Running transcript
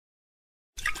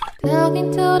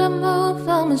Talking to the moon，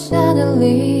 放不下的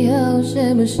理由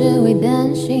是不是会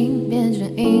担心变成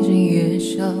一只野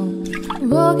兽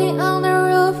 ？Walking on the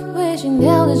roof， 会心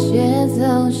跳的节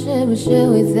奏是不是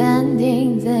会暂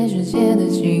停在世界的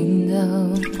尽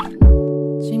头？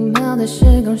浸泡在十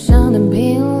公升的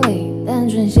瓶里，单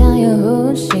纯想要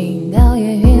呼吸，讨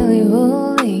厌云里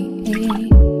雾里，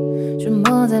出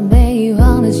没在被遗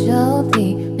忘的抽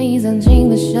屉，你藏进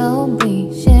了手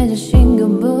笔，写着心口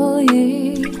不一。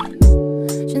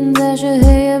现在是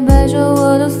黑夜白昼，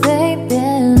我都随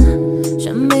便，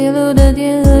像迷路的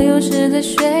天鹅，有时在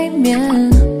睡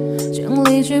眠，将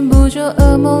离去不久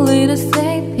噩梦里的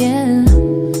碎片，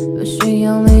我需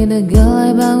要你的歌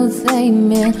来帮我催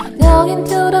眠。Talking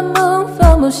to the moon，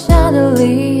 放不下的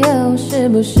理由是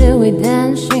不是会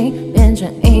担心变成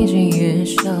一只野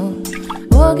兽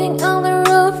 ？Walking on the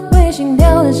roof， 会心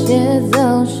跳的节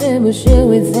奏是不是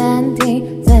会暂停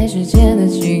在世界的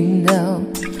尽头？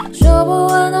说不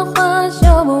完的话，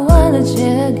讲不完的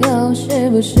借口，是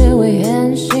不是会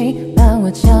狠心把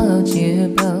我敲好节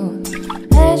奏？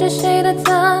爱着谁的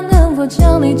他，能否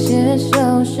将你接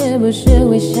受？是不是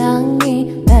会想你，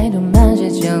拜托慢些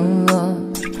降落？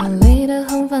华丽的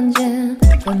红房间，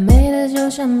完美的就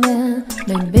像面，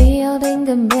没必要听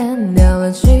个遍。掉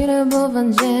了漆的播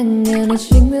放键，你的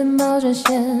情愿冒着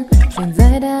险，选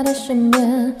在他的身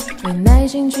边，没耐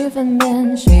心去分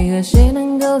辨谁和谁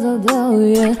能够走多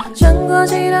远。穿过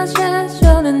几条街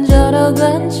就能找到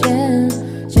关键，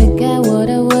解开我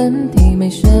的问题没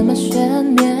什么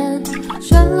悬念。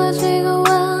转了几个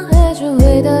弯，还是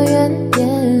回到原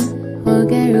点，我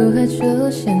该如何出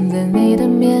现在你的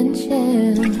面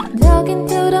前 ？Talking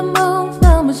to the moon，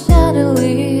 放不下的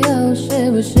理由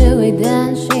是不是会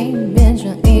担心变成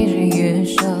一只野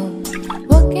兽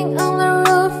 ？Walking on the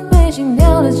roof， 会心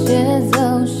跳的节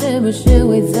奏是不是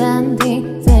会暂停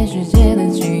在世界的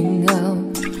尽头？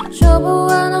说不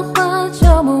完的话，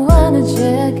讲不完的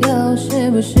借口，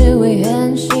是不是会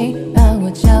狠心把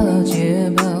我敲好节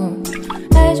奏？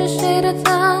爱着谁的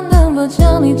他，能否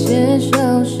将你接受？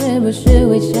是不是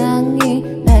会强硬，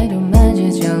拜托慢些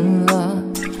降落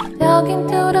 ？Talking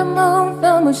to the moon，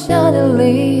 放不下的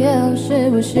理由是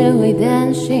不是会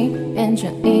担心变成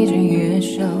一只野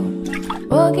兽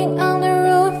 ？Walking on the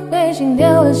roof， 会心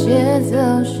跳的节奏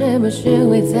是不是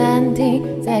会暂停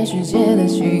在世界的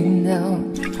尽头？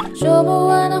说不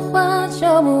完的话，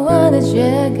讲不完的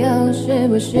借口，是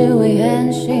不是会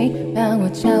狠心把我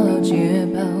敲好节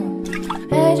奏？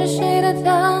爱着谁的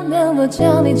他，能否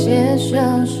将你接受？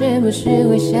是不是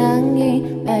会想你，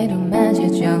拜托慢些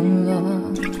降落？